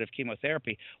benefit of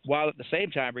chemotherapy, while at the same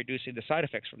time reducing the side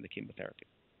effects from the chemotherapy.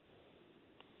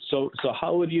 So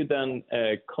how would you then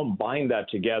combine that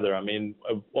together? I mean,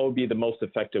 what would be the most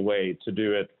effective way to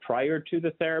do it prior to the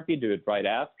therapy? Do it right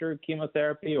after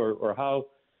chemotherapy, or how,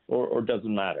 or does it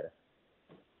matter?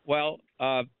 Well,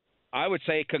 I would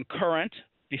say concurrent,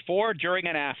 before, during,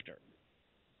 and after.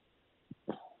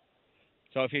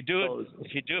 So if you do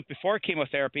it before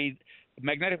chemotherapy,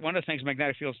 one of the things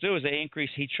magnetic fields do is they increase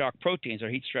heat shock proteins or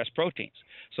heat stress proteins.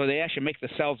 So they actually make the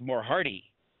cells more hardy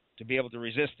to be able to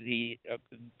resist the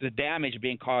damage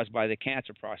being caused by the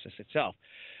cancer process itself.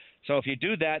 So if you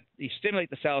do that, you stimulate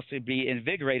the cells to be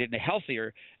invigorated and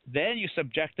healthier, then you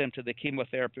subject them to the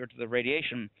chemotherapy or to the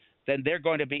radiation, then they're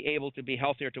going to be able to be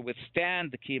healthier to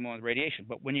withstand the chemo and radiation.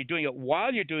 But when you're doing it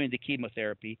while you're doing the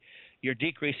chemotherapy, you're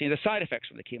decreasing the side effects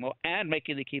from the chemo and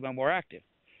making the chemo more active.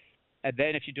 And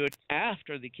then if you do it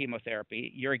after the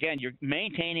chemotherapy, you're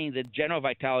maintaining the general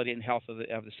vitality and health of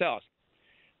the cells.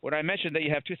 When I mentioned that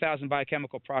you have 2,000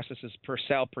 biochemical processes per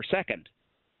cell per second,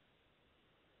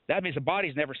 that means the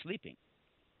body's never sleeping.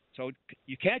 So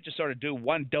you can't just sort of do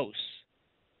one dose,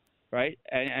 right,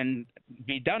 and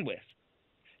be done with.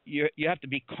 You have to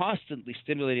be constantly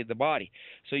stimulating the body.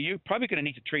 So you're probably going to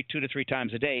need to treat 2 to 3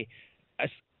 times a day,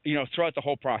 throughout the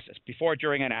whole process, before,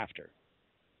 during, and after.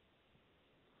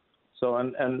 So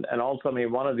and also, I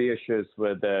mean, one of the issues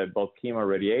with both chemo and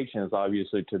radiation is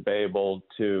obviously to be able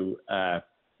to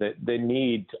they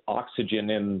need oxygen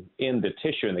in the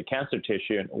tissue, in the cancer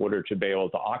tissue, in order to be able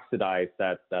to oxidize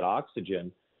that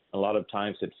oxygen. A lot of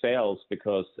times it fails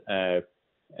because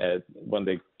when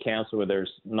the cancer, where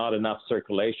there's not enough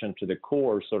circulation to the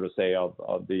core, so to say, of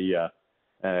the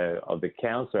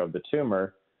cancer, of the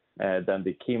tumor, then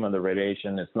the chemo and the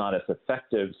radiation is not as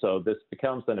effective. So this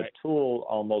becomes then a tool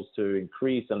almost to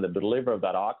increase and the delivery of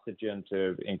that oxygen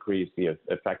to increase the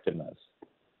effectiveness.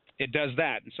 It does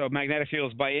that. And so magnetic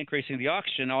fields, by increasing the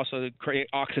oxygen, also create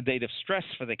oxidative stress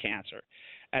for the cancer.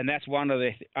 And that's one of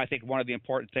the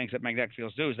important things that magnetic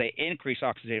fields do is they increase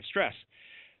oxidative stress.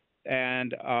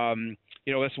 And,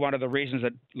 that's one of the reasons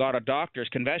that a lot of doctors,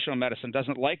 conventional medicine,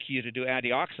 doesn't like you to do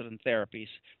antioxidant therapies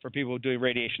for people doing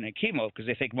radiation and chemo, because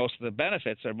they think most of the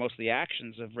benefits or most of the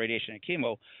actions of radiation and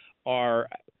chemo are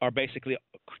basically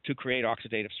to create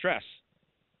oxidative stress.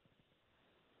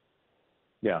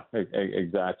 Yeah,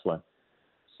 exactly.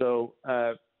 So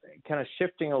kind of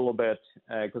shifting a little bit,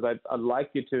 because I'd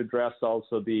like you to address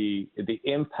also the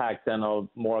impact then of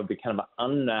more of the kind of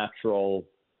unnatural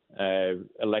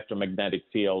electromagnetic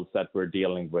fields that we're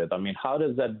dealing with. I mean, how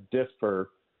does that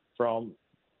differ from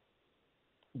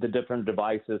the different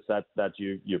devices that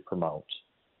you promote?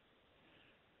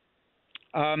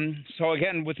 So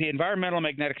again, with the environmental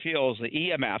magnetic fields, the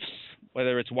EMFs,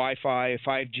 whether it's Wi-Fi,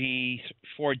 5G,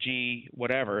 4G,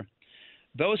 whatever,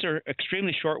 those are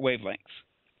extremely short wavelengths.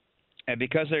 And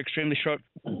because they're extremely short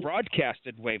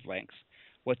broadcasted wavelengths,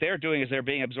 what they're doing is they're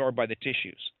being absorbed by the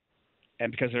tissues.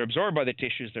 And because they're absorbed by the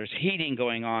tissues, there's heating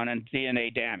going on and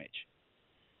DNA damage.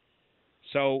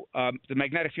 So the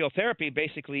magnetic field therapy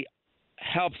basically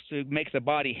helps to make the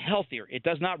body healthier. It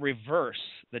does not reverse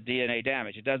the DNA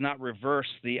damage. It does not reverse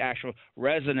the actual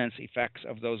resonance effects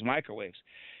of those microwaves.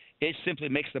 It simply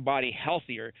makes the body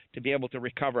healthier to be able to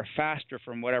recover faster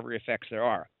from whatever effects there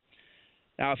are.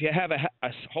 Now, if you have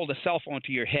hold a cell phone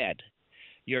to your head,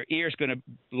 your ear is going to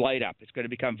light up. It's going to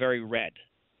become very red.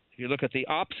 If you look at the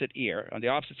opposite ear, on the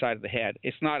opposite side of the head,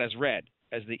 it's not as red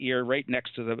as the ear right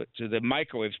next to the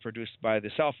microwaves produced by the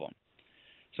cell phone.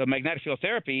 So magnetic field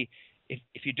therapy,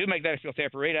 if you do magnetic field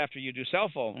therapy right after you do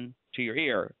cell phone to your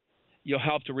ear, you'll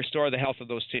help to restore the health of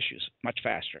those tissues much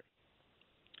faster.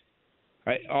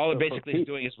 Right? All it basically is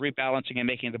doing is rebalancing and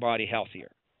making the body healthier.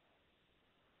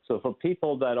 So for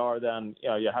people that are then,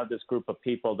 you have this group of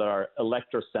people that are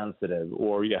electrosensitive,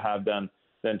 or you have then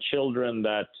children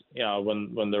that,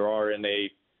 when they are in a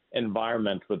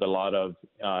environment with a lot of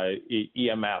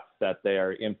EMF that they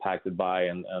are impacted by,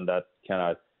 and that kind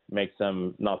of makes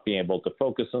them not being able to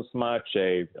focus as much.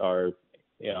 They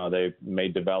may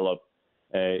develop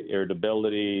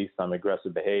irritability, some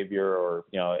aggressive behavior, or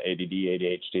ADD,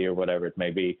 ADHD, or whatever it may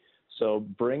be. So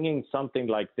bringing something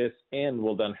like this in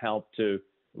will then help to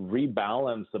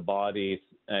rebalance the body's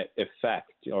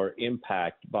effect or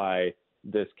impact by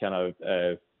this kind of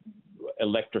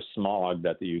electrosmog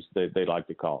that they like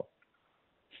to call.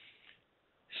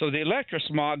 So the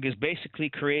electrosmog is basically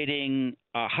creating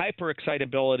a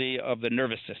hyperexcitability of the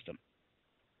nervous system.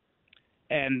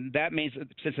 And that means that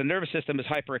since the nervous system is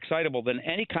hyperexcitable, then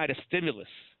any kind of stimulus,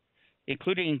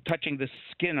 including touching the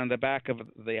skin on the back of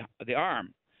the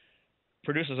arm,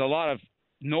 produces a lot of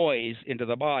noise into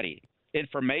the body,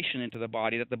 information into the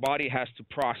body that the body has to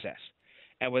process.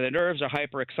 And when the nerves are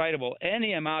hyperexcitable,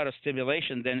 any amount of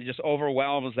stimulation then just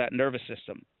overwhelms that nervous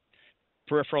system,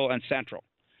 peripheral and central.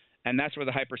 And that's where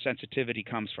the hypersensitivity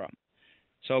comes from.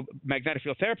 So magnetic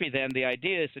field therapy, then, the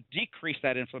idea is to decrease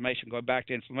that inflammation, going back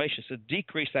to inflammation, so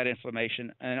decrease that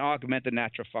inflammation and augment the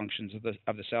natural functions of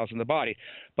the cells in the body.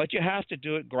 But you have to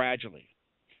do it gradually.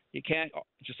 You can't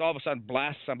just all of a sudden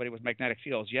blast somebody with magnetic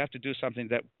fields. You have to do something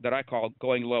that I call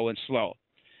going low and slow.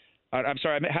 I'm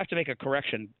sorry, I have to make a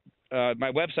correction.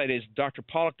 My website is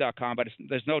drpawluk.com, but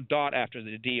there's no dot after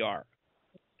the DR.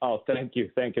 Oh, thank you.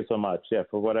 Thank you so much. Yeah,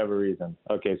 for whatever reason.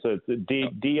 Okay, so it's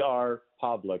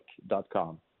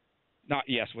drpawluk.com.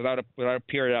 Yes, without a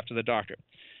period after the doctor.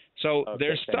 So okay,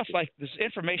 there's stuff like this,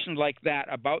 information like that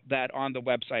about that on the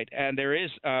website, and there is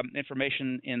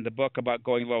information in the book about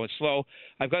going low and slow.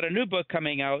 I've got a new book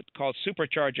coming out called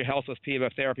Supercharge Your Health with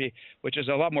PEMF Therapy, which is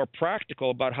a lot more practical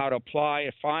about how to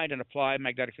find and apply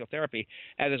magnetic field therapy.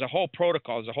 And there's a whole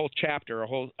protocol, there's a whole chapter, a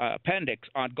whole appendix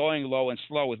on going low and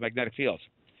slow with magnetic fields.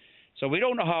 So we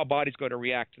don't know how a body's going to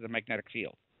react to the magnetic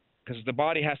field, because the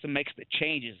body has to make the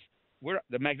changes.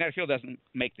 The magnetic field doesn't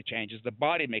make the changes. The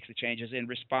body makes the changes in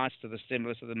response to the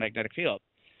stimulus of the magnetic field.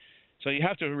 So you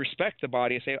have to respect the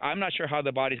body and say, I'm not sure how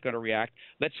the body's going to react.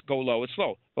 Let's go low and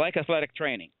slow. Like athletic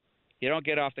training. You don't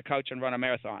get off the couch and run a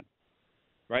marathon,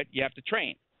 right? You have to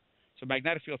train. So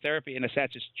magnetic field therapy, in a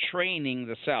sense, is training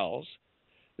the cells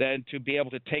then to be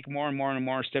able to take more and more and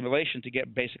more stimulation to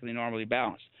get basically normally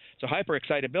balanced. So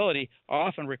hyperexcitability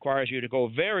often requires you to go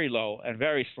very low and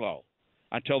very slow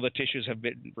until the tissues have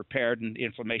been repaired and the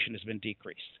inflammation has been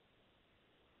decreased.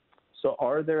 So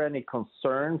are there any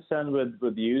concerns then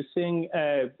with using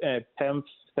PEMF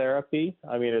therapy?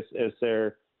 I mean, is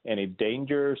there any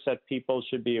dangers that people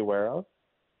should be aware of?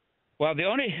 Well, the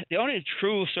only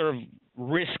true sort of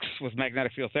risks with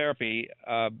magnetic field therapy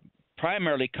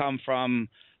primarily come from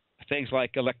things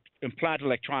like implanted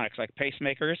electronics, like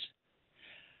pacemakers.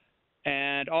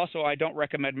 And also, I don't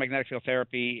recommend magnetic field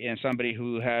therapy in somebody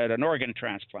who had an organ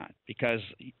transplant, because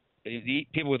the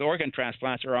people with organ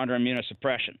transplants are under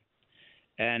immunosuppression.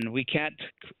 And we can't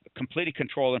completely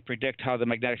control and predict how the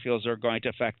magnetic fields are going to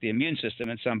affect the immune system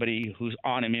in somebody who's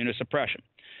on immunosuppression.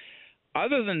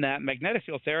 Other than that, magnetic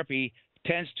field therapy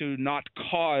tends to not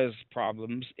cause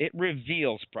problems, it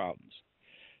reveals problems.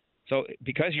 So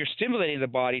because you're stimulating the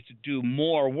body to do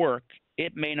more work,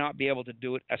 it may not be able to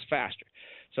do it as faster.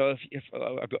 So if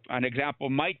an example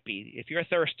might be, if you're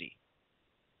thirsty,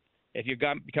 if you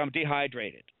become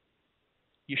dehydrated,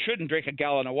 you shouldn't drink a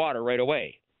gallon of water right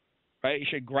away, right? You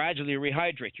should gradually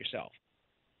rehydrate yourself.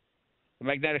 The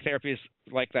magnetic therapy is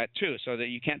like that too, so that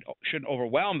you shouldn't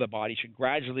overwhelm the body. You should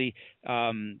gradually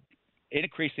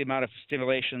increase the amount of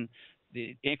stimulation,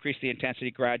 increase the intensity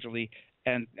gradually,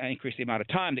 and increase the amount of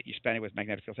time that you're spending with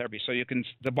magnetic field therapy, so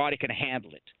the body can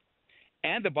handle it,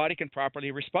 and the body can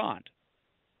properly respond.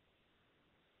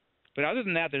 But other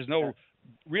than that, there's no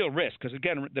real risk, because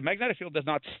again, the magnetic field does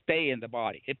not stay in the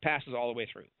body; it passes all the way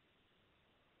through.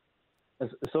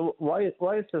 So why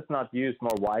is this not used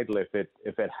more widely if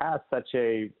it has such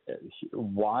a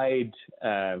wide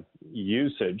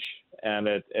usage and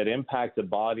it impacts the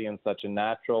body in such a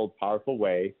natural, powerful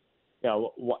way?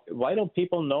 Why don't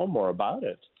people know more about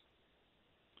it?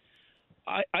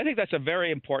 I think that's a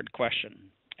very important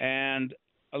question, and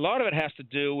a lot of it has to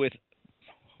do with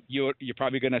you're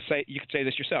probably going to say, you could say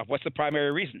this yourself. What's the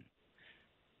primary reason?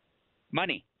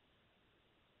 Money.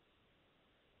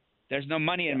 There's no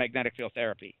money in magnetic field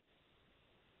therapy.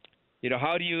 You know,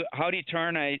 how do you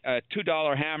turn a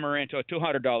 $2 hammer into a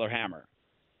 $200 hammer?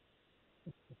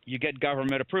 You get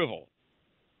government approval.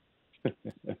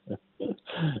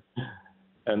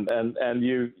 and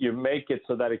you make it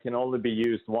so that it can only be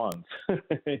used once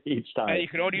each time. And you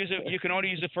can only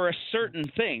use it for a certain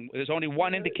thing. There's only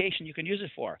one indication you can use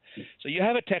it for. So you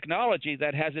have a technology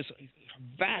that has this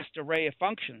vast array of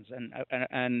functions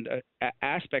and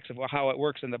aspects of how it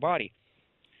works in the body.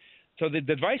 So the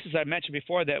devices I mentioned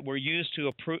before that were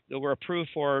approved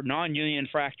for non-union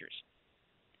fractures.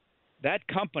 That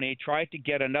company tried to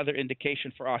get another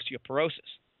indication for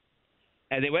osteoporosis.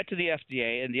 And they went to the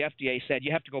FDA, and the FDA said,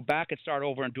 you have to go back and start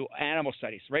over and do animal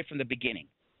studies right from the beginning,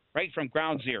 right from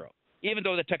ground zero. Even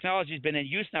though the technology has been in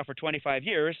use now for 25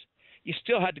 years, you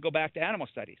still had to go back to animal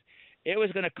studies. It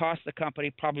was going to cost the company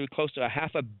probably close to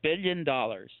 $500 million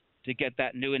to get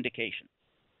that new indication.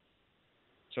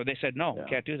 So they said, no, we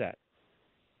can't do that.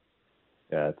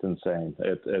 Yeah, it's insane.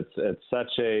 It's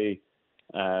such a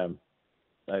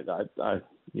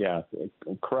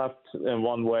corrupt in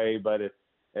one way, but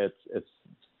it's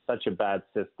such a bad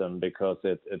system because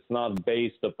it's not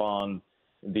based upon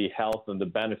the health and the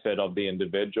benefit of the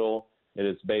individual. It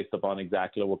is based upon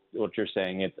exactly what you're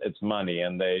saying. It's money,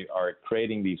 and they are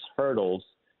creating these hurdles,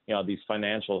 these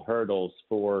financial hurdles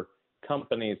for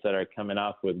companies that are coming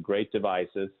up with great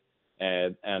devices,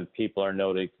 and people are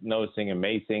noticing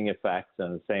amazing effects,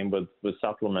 and the same with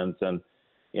supplements, and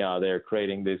they're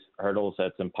creating these hurdles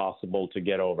that's impossible to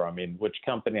get over. I mean, which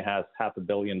company has $500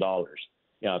 million,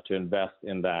 to invest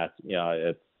in that?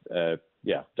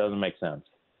 Doesn't make sense.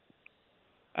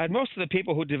 And most of the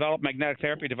people who develop magnetic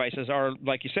therapy devices are,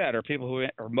 like you said, are people who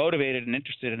are motivated and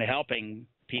interested in helping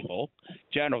people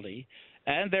generally,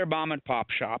 and they're mom and pop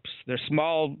shops. They're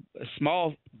small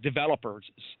developers.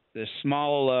 They're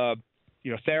small,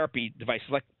 therapy devices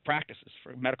like practices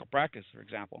for medical practice, for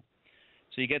example.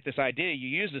 So you get this idea, you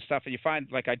use this stuff, and you find,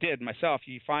 like I did myself,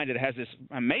 you find it has this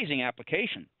amazing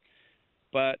application.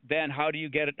 But then how do you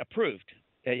get it approved?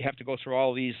 You have to go through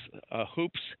all these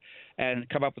hoops and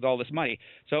come up with all this money.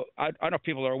 So I don't know if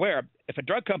people are aware, if a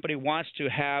drug company wants to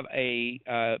have the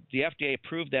FDA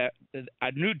approve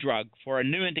a new drug for a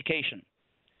new indication,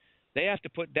 they have to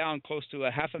put down close to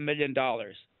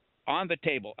 $500,000 on the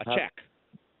table, a check,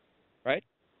 right?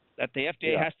 That the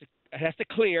FDA has to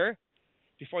clear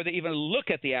before they even look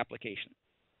at the application.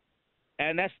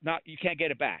 And that's not, you can't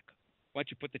get it back once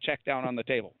you put the check down on the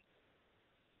table.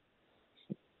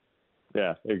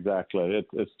 Yeah, exactly.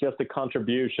 It's just a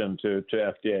contribution to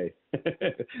FDA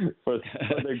for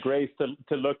their grace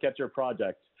to look at your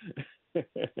project.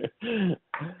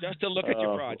 Just to look at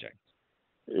your project.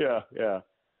 Yeah.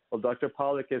 Well, Dr.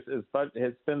 Pawluk,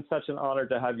 it's been such an honor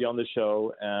to have you on the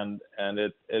show, and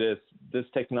this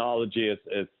technology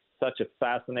is such a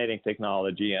fascinating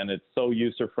technology, and it's so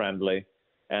user friendly,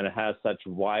 and it has such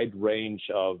wide range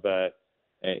of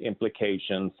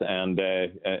implications and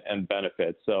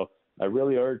benefits. So I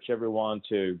really urge everyone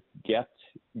to get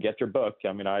your book.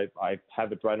 I mean, I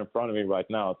have it right in front of me right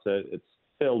now. It's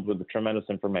filled with tremendous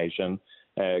information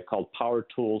called Power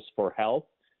Tools for Health.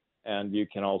 And you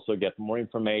can also get more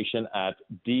information at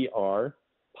Dr.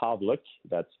 Pawluk,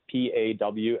 that's PAWLUK.com.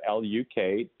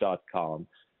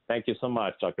 Thank you so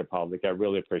much, Dr. Pawluk. I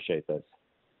really appreciate this.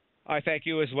 I thank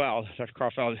you as well, Dr.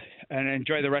 Karlfeldt, and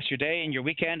enjoy the rest of your day and your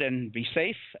weekend, and be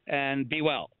safe and be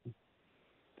well.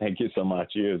 Thank you so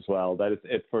much. You as well. That is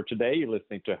it for today. You're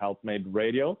listening to Healthmade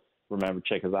Radio. Remember,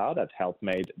 check us out at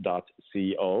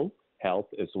healthmade.co. Health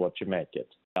is what you make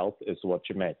it. Health is what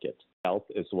you make it. Health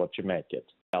is what you make it.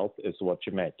 Health is what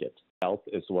you make it. Health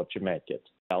is what you make it.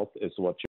 Health is what you